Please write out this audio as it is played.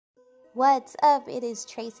What's up? It is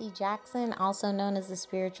Tracy Jackson, also known as the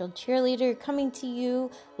Spiritual Cheerleader, coming to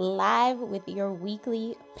you live with your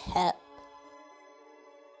weekly pep.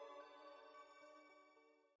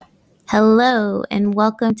 Hello, and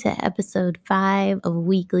welcome to episode 5 of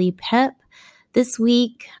Weekly Pep. This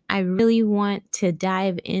week, I really want to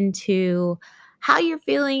dive into how you're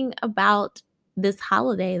feeling about this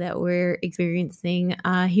holiday that we're experiencing.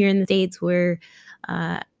 Here in the States, we're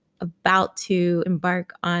about to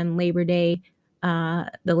embark on Labor Day,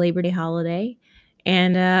 the Labor Day holiday.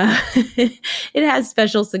 And it has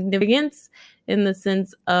special significance in the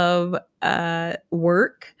sense of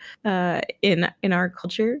work in our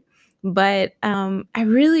culture. But I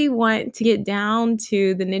really want to get down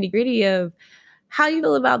to the nitty-gritty of how you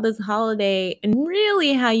feel about this holiday and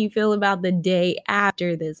really how you feel about the day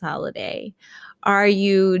after this holiday. Are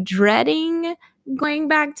you dreading going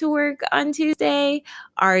back to work on Tuesday?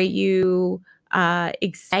 Are you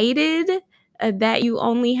excited that you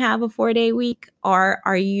only have a 4-day week? Or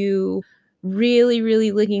are you really,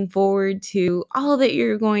 really looking forward to all that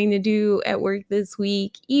you're going to do at work this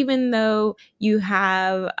week, even though you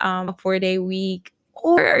have a 4-day week?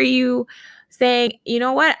 Or are you saying, you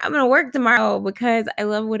know what, I'm going to work tomorrow because I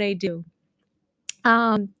love what I do?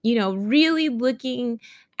 Really looking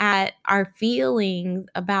at our feelings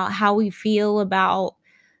about how we feel about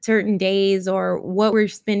certain days or what we're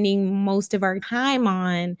spending most of our time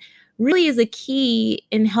on really is a key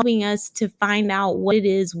in helping us to find out what it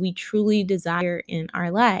is we truly desire in our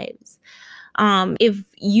lives. If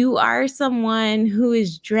you are someone who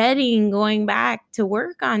is dreading going back to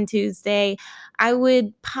work on Tuesday, I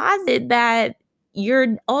would posit that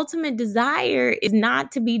your ultimate desire is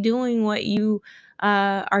not to be doing what you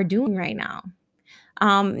are doing right now.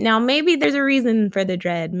 Now, maybe there's a reason for the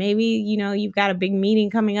dread. Maybe, you've got a big meeting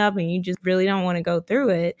coming up and you just really don't want to go through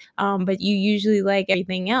it, but you usually like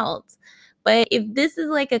everything else. But if this is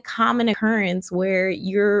like a common occurrence where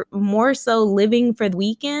you're more so living for the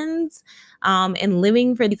weekends and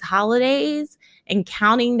living for these holidays and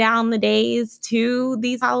counting down the days to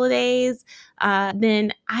these holidays,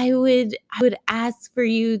 then I would ask for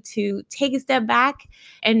you to take a step back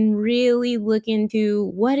and really look into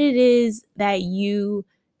what it is that you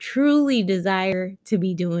truly desire to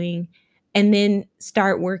be doing, and then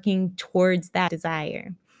start working towards that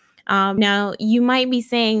desire. Now, you might be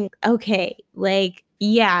saying, okay,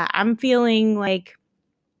 yeah, I'm feeling like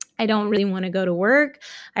I don't really want to go to work.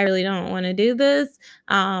 I really don't want to do this,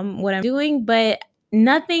 what I'm doing, but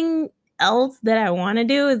nothing else that I want to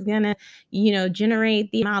do is going to,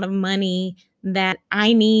 generate the amount of money that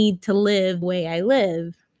I need to live the way I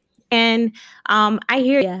live. And I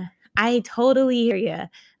hear you. I totally hear you.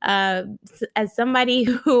 As somebody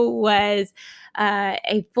who was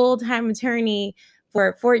a full-time attorney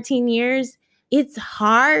for 14 years, it's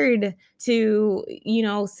hard to,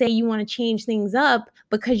 say you want to change things up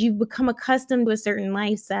because you've become accustomed to a certain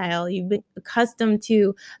lifestyle. You've been accustomed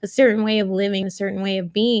to a certain way of living, a certain way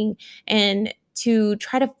of being. And to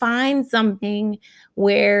try to find something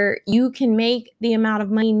where you can make the amount of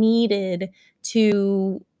money needed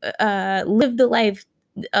to live the life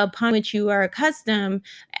upon which you are accustomed,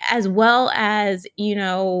 as well as,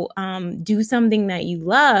 do something that you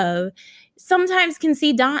love, sometimes can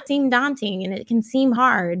seem daunting and it can seem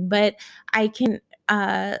hard, but I can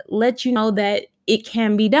let you know that it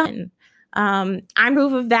can be done. I'm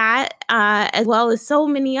proof of that, as well as so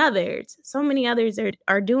many others. So many others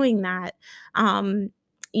are doing that, and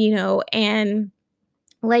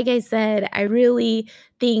like I said, I really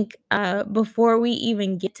think before we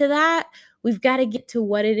even get to that, we've got to get to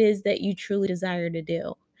what it is that you truly desire to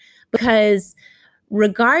do. Because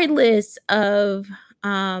regardless of,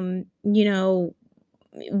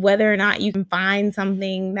 whether or not you can find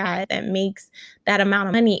something that makes that amount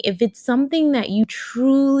of money, if it's something that you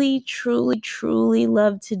truly, truly, truly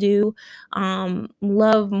love to do,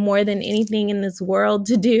 love more than anything in this world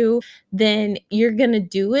to do, then you're going to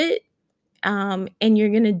do it, and you're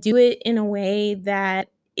going to do it in a way that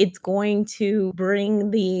it's going to bring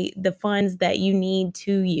the funds that you need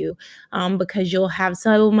to you, because you'll have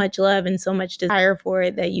so much love and so much desire for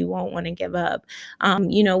it that you won't want to give up.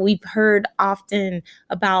 We've heard often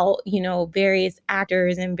about, various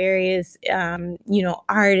actors and various,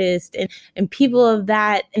 artists and people of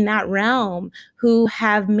that in that realm who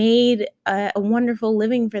have made a wonderful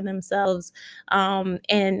living for themselves,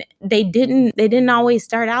 and they didn't always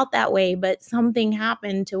start out that way, but something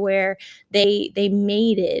happened to where they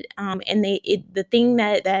made it, and the thing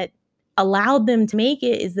that allowed them to make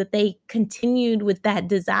it is that they continued with that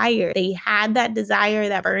desire. They had that desire,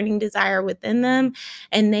 that burning desire within them,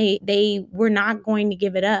 and they were not going to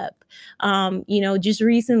give it up. Just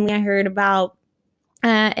recently I heard about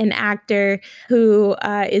an actor who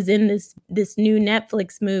is in this new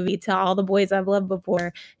Netflix movie, To All the Boys I've Loved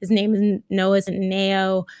Before. His name is Noah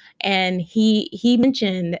Centineo, and he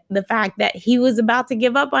mentioned the fact that he was about to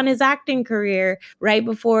give up on his acting career right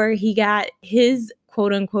before he got his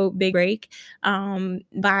quote unquote big break,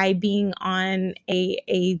 by being on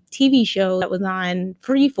a TV show that was on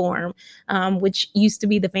Freeform, which used to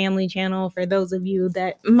be the Family Channel for those of you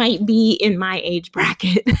that might be in my age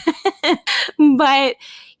bracket. But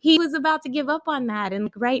he was about to give up on that. And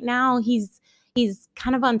right now he's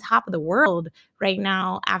kind of on top of the world right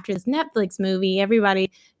now after this Netflix movie.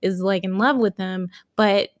 Everybody is like in love with him.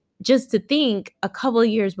 But just to think, a couple of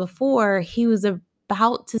years before, he was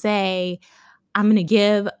about to say, I'm going to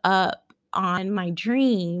give up on my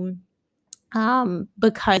dream,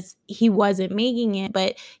 because he wasn't making it,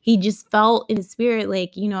 but he just felt in his spirit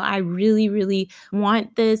like, I really, really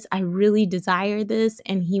want this. I really desire this.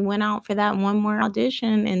 And he went out for that one more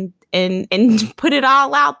audition and put it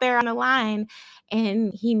all out there on the line,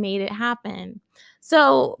 and he made it happen.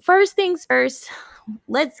 So first things first,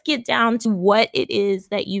 let's get down to what it is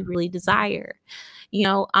that you really desire.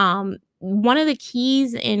 One of the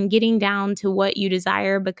keys in getting down to what you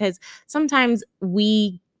desire, because sometimes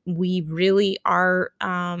we really are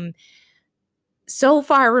so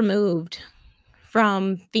far removed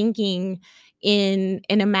from thinking in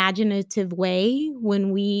an imaginative way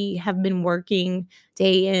when we have been working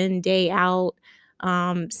day in, day out,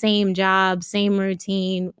 same job, same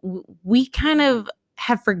routine. We kind of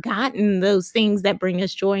have forgotten those things that bring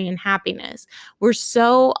us joy and happiness. We're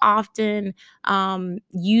so often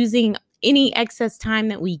using any excess time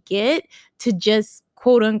that we get to just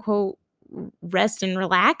quote unquote rest and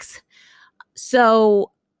relax.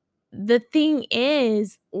 So the thing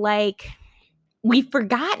is, like, we've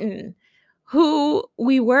forgotten who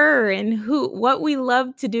we were and what we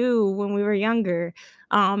loved to do when we were younger,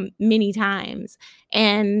 many times.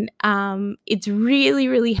 And it's really,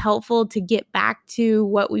 really helpful to get back to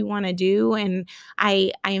what we want to do. And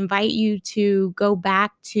I invite you to go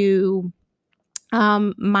back to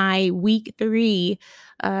my week 3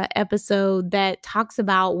 episode that talks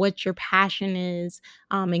about what your passion is,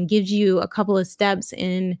 and gives you a couple of steps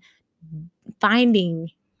in finding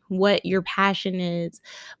what your passion is.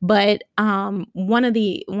 But one of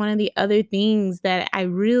the other things that I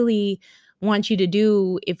really want you to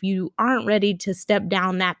do, if you aren't ready to step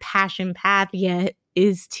down that passion path yet,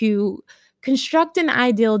 is to construct an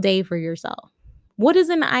ideal day for yourself. What does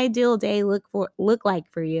an ideal day look like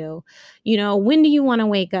for you? When do you want to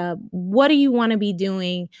wake up? What do you want to be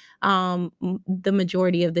doing the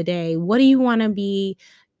majority of the day? What do you want to be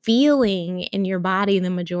feeling in your body the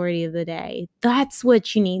majority of the day? That's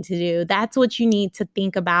what you need to do. That's what you need to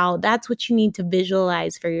think about. That's what you need to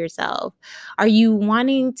visualize for yourself. Are you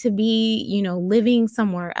wanting to be, living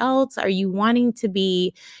somewhere else? Are you wanting to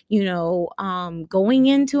be, going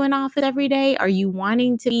into an office every day? Are you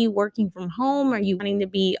wanting to be working from home? Are you wanting to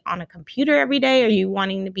be on a computer every day? Are you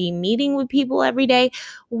wanting to be meeting with people every day?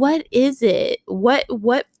 What is it? What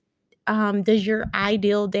does your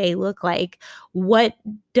ideal day look like? What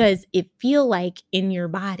does it feel like in your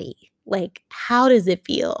body? Like, how does it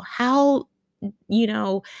feel? How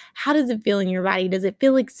does it feel in your body? Does it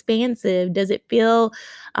feel expansive? Does it feel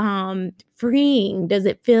freeing? Does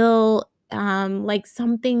it feel like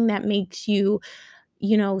something that makes you,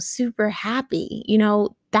 super happy?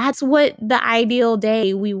 That's what the ideal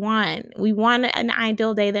day we want. We want an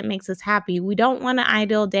ideal day that makes us happy. We don't want an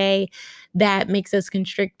ideal day that makes us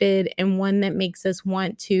constricted and one that makes us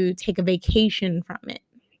want to take a vacation from it.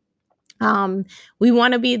 We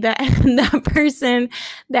want to be the person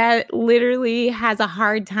that literally has a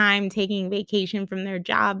hard time taking vacation from their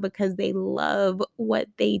job because they love what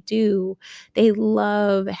they do. They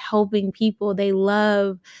love helping people. They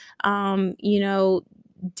love,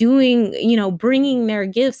 bringing their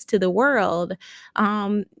gifts to the world.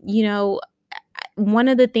 One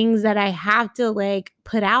of the things that I have to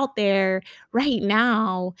put out there right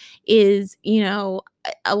now is,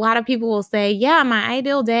 a lot of people will say, yeah, my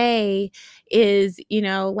ideal day is,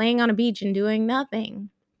 laying on a beach and doing nothing.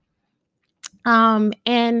 And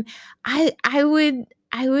I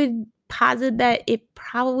would posit that it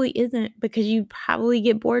probably isn't, because you probably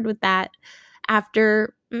get bored with that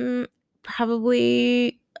after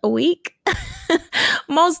probably a week.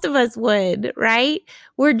 Most of us would, right?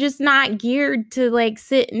 We're just not geared to like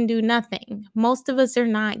sit and do nothing. Most of us are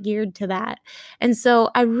not geared to that. And so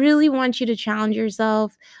I really want you to challenge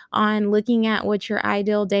yourself on looking at what your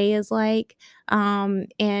ideal day is like, and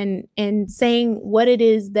saying what it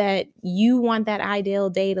is that you want that ideal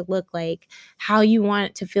day to look like, how you want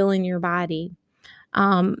it to feel in your body.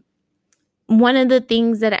 Um, One of the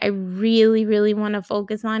things that I really, really want to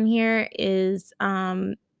focus on here is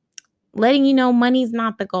letting you know money's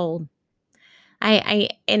not the goal.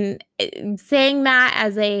 Saying that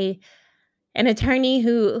as an attorney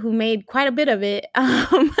who made quite a bit of it,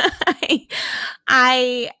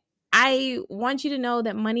 I I want you to know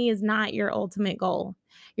that money is not your ultimate goal.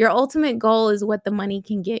 Your ultimate goal is what the money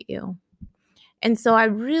can get you. And so I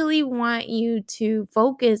really want you to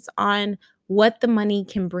focus on what the money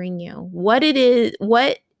can bring you. What do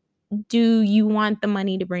you want the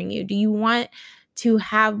money to bring you? Do you want to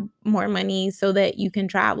have more money so that you can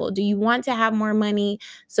travel? Do you want to have more money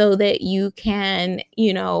so that you can,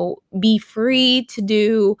 be free to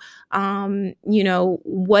do,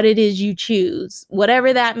 what it is you choose,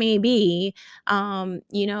 whatever that may be?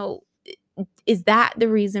 Is that the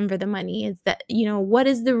reason for the money? Is that, what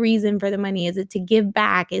is the reason for the money? Is it to give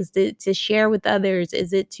back? Is it to share with others?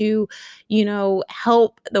 Is it to,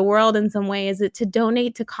 help the world in some way? Is it to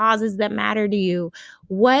donate to causes that matter to you?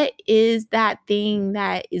 What is that thing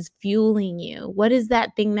that is fueling you? What is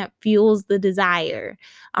that thing that fuels the desire?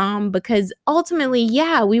 Because ultimately,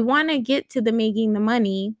 yeah, we want to get to the making the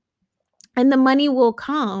money, and the money will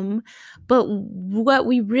come. But what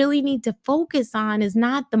we really need to focus on is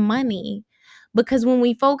not the money. Because when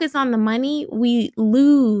we focus on the money, we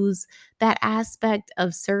lose that aspect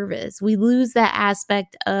of service. We lose that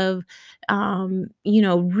aspect of,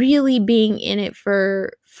 really being in it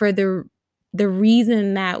for the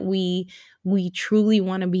reason that we truly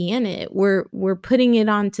want to be in it. We're putting it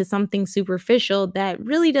onto something superficial that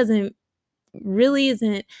really isn't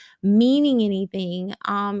meaning anything.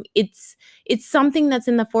 It's something that's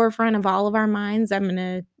in the forefront of all of our minds. I'm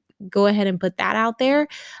gonna go ahead and put that out there.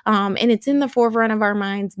 And it's in the forefront of our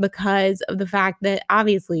minds because of the fact that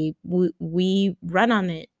obviously we run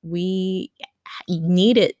on it. We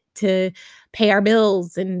need it to pay our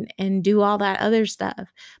bills and do all that other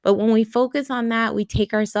stuff. But when we focus on that, we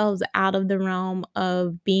take ourselves out of the realm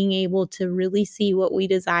of being able to really see what we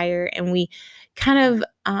desire, and we kind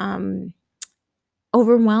of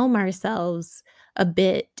overwhelm ourselves a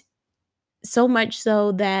bit, so much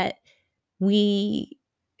so that we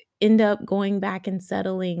end up going back and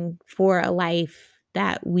settling for a life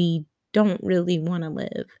that we don't really want to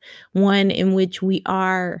live. One in which we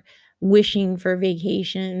are wishing for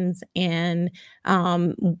vacations and,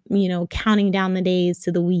 counting down the days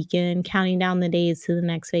to the weekend, counting down the days to the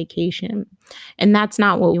next vacation. And that's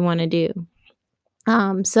not what we want to do.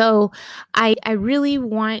 So I really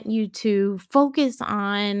want you to focus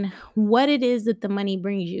on what it is that the money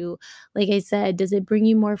brings you. Like I said, does it bring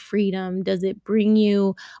you more freedom? Does it bring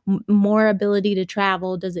you more ability to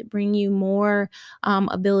travel? Does it bring you more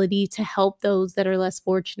ability to help those that are less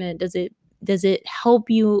fortunate? Does it help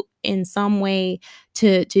you in some way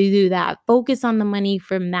to do that? Focus on the money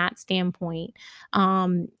from that standpoint.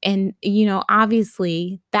 And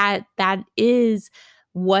obviously that is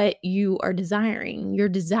what you are desiring. You're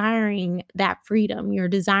desiring that freedom. You're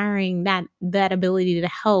desiring that ability to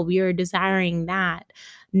help. You're desiring that,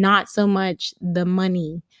 not so much the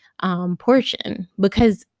money portion.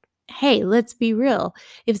 Because hey, let's be real.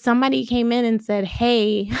 If somebody came in and said,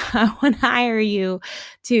 "Hey, I want to hire you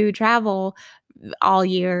to travel all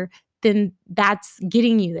year," then that's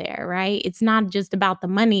getting you there, right? It's not just about the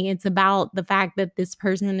money. It's about the fact that this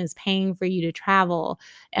person is paying for you to travel,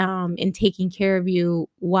 and taking care of you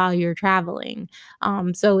while you're traveling.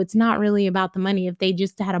 So it's not really about the money. If they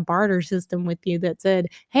just had a barter system with you that said,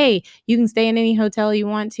 "Hey, you can stay in any hotel you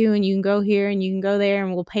want to, and you can go here and you can go there,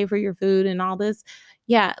 and we'll pay for your food and all this,"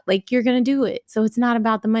 yeah, like you're gonna do it. So it's not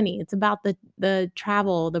about the money. It's about the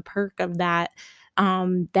travel, the perk of that,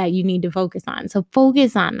 that you need to focus on. So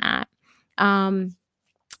focus on that. Um,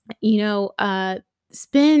 you know, uh,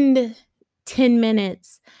 Spend 10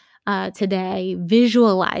 minutes today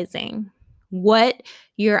visualizing what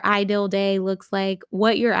your ideal day looks like,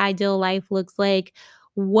 what your ideal life looks like,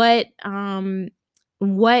 what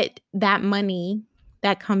that money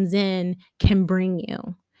that comes in can bring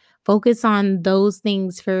you. Focus on those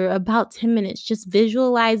things for about 10 minutes, just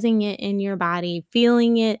visualizing it in your body,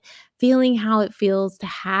 feeling it, feeling how it feels to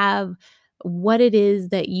have what it is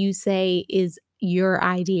that you say is your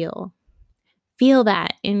ideal. Feel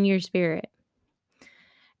that in your spirit.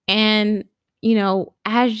 And,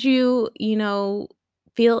 as you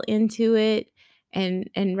feel into it,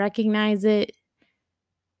 and recognize it,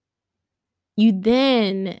 you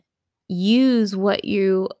then use what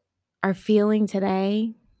you are feeling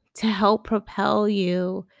today to help propel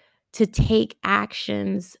you to take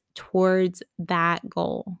actions towards that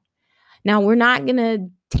goal. Now, we're not going to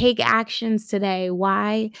take actions today.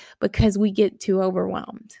 Why? Because we get too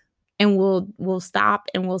overwhelmed. And we'll stop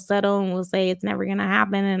and we'll settle and we'll say it's never going to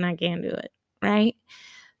happen and I can't do it, right?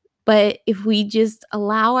 But if we just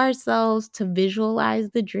allow ourselves to visualize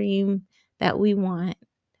the dream that we want,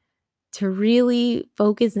 to really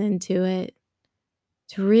focus into it,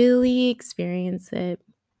 to really experience it,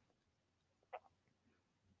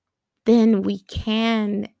 then we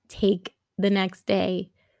can take the next day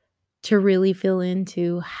to really feel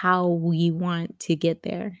into how we want to get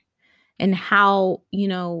there and how,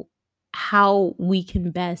 how we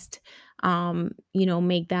can best,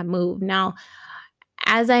 make that move. Now,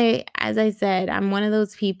 as I said, I'm one of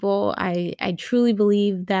those people. I truly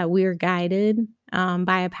believe that we're guided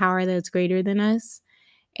by a power that's greater than us,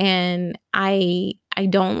 and I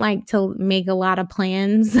don't like to make a lot of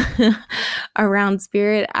plans around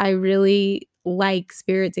spirit. I really like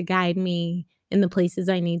spirit to guide me in the places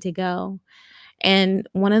I need to go. And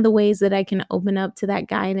one of the ways that I can open up to that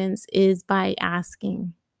guidance is by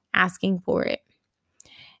asking for it.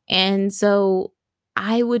 And so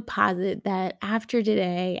I would posit that after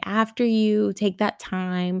today, after you take that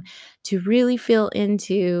time to really feel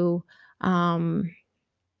into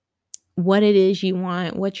what it is you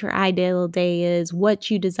want, what your ideal day is, what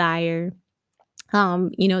you desire,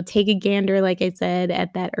 take a gander, like I said,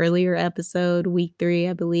 at that earlier episode, week 3,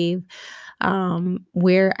 I believe,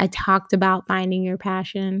 where I talked about finding your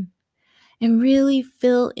passion, and really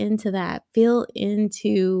feel into that, feel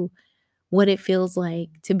into what it feels like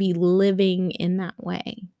to be living in that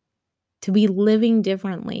way, to be living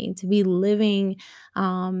differently, to be living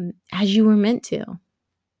as you were meant to.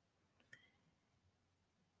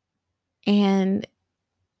 And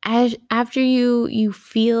after you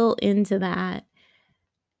feel into that,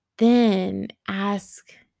 then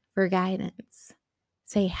ask for guidance.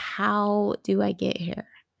 Say, how do I get here?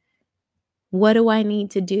 What do I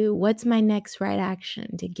need to do? What's my next right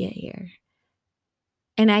action to get here?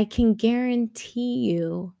 And I can guarantee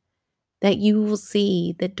you that you will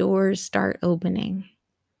see the doors start opening.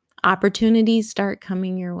 Opportunities start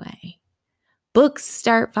coming your way. Books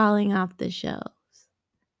start falling off the shelves.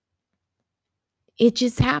 It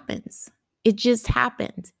just happens. It just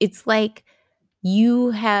happens. It's like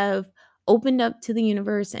you have opened up to the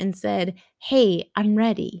universe and said, hey, I'm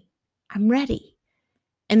ready. I'm ready.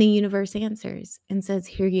 And the universe answers and says,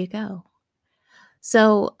 here you go.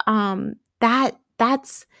 So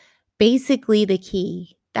that's basically the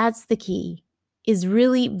key. That's the key, is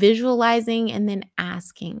really visualizing and then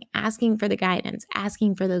asking for the guidance,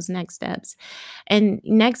 asking for those next steps. And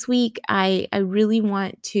next week, I really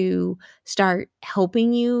want to start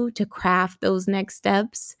helping you to craft those next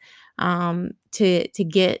steps, to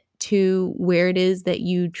get to where it is that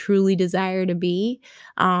you truly desire to be.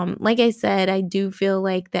 Like I said, I do feel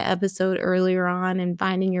like the episode earlier on and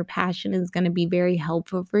finding your passion is going to be very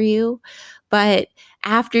helpful for you. But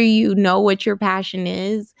after you know what your passion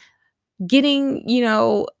is, getting,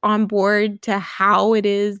 on board to how it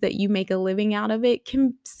is that you make a living out of it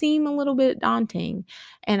can seem a little bit daunting.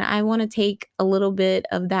 And I want to take a little bit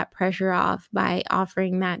of that pressure off by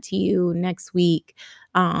offering that to you next week.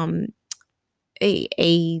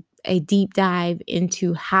 A deep dive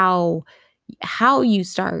into how you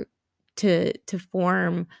start to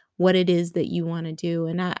form what it is that you want to do.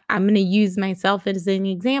 And I'm going to use myself as an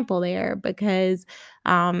example there, because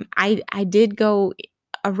I did go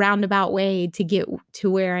a roundabout way to get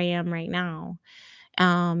to where I am right now.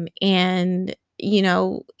 And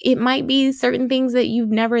it might be certain things that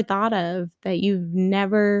you've never thought of, that you've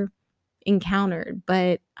never encountered,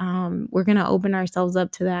 but we're going to open ourselves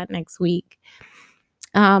up to that next week.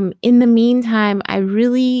 In the meantime, I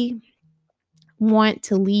really want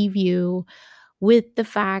to leave you with the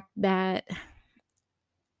fact that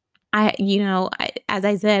as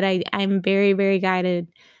I said, I'm very, very guided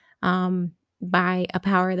by a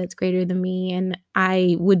power that's greater than me. And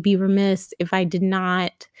I would be remiss if I did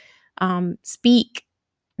not speak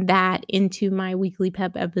that into my weekly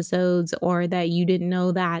pep episodes, or that you didn't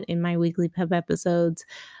know that in my weekly pep episodes,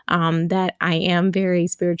 that I am very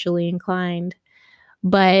spiritually inclined.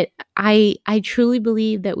 But I truly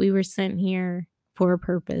believe that we were sent here for a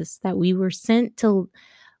purpose, that we were sent to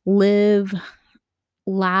live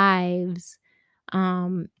lives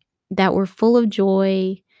that were full of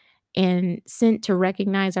joy, and sent to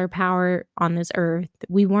recognize our power on this earth.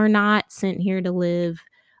 We were not sent here to live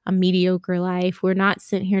a mediocre life. We're not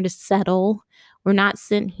sent here to settle. We're not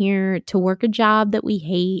sent here to work a job that we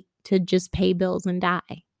hate to just pay bills and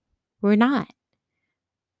die. We're not.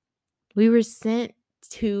 We were sent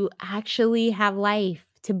to actually have life,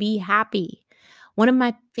 to be happy. One of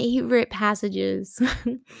my favorite passages,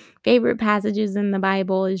 favorite passages in the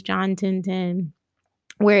Bible is John 10:10,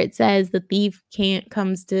 where it says the thief can't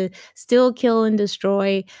comes to steal, kill, and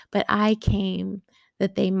destroy, but I came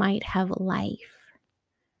that they might have life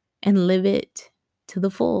and live it to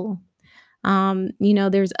the full.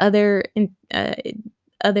 There's other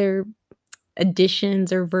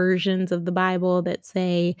editions or versions of the Bible that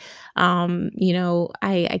say,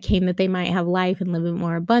 I came that they might have life and live it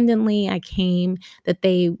more abundantly. I came that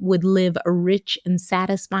they would live a rich and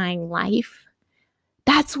satisfying life.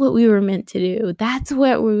 That's what we were meant to do. That's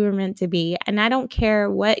what we were meant to be. And I don't care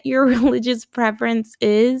what your religious preference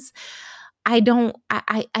is. I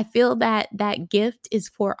feel that that gift is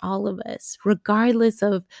for all of us, regardless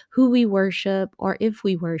of who we worship or if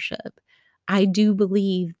we worship. I do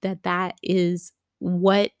believe that that is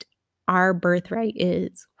what our birthright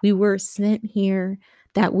is. We were sent here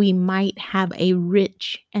that we might have a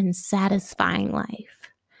rich and satisfying life.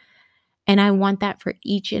 And I want that for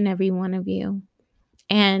each and every one of you.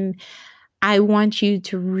 And I want you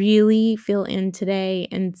to really feel in today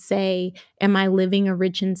and say, am I living a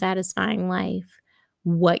rich and satisfying life?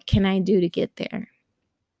 What can I do to get there?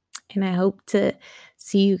 And I hope to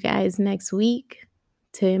see you guys next week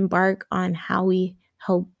to embark on how we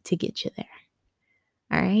hope to get you there.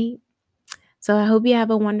 All right. So I hope you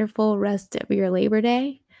have a wonderful rest of your Labor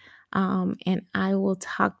Day. And I will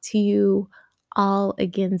talk to you all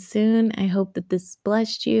again soon. I hope that this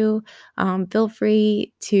blessed you. Feel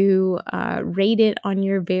free to rate it on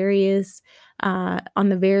your on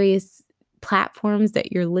the various platforms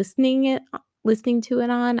that you're listening to it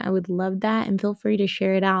on. I would love that. And feel free to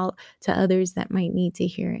share it out to others that might need to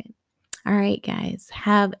hear it. All right, guys,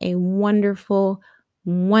 have a wonderful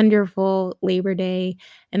Labor Day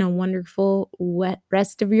and a wonderful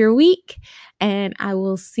rest of your week. And I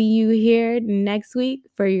will see you here next week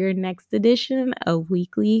for your next edition of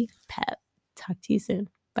Weekly Pep. Talk to you soon.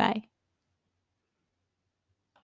 Bye.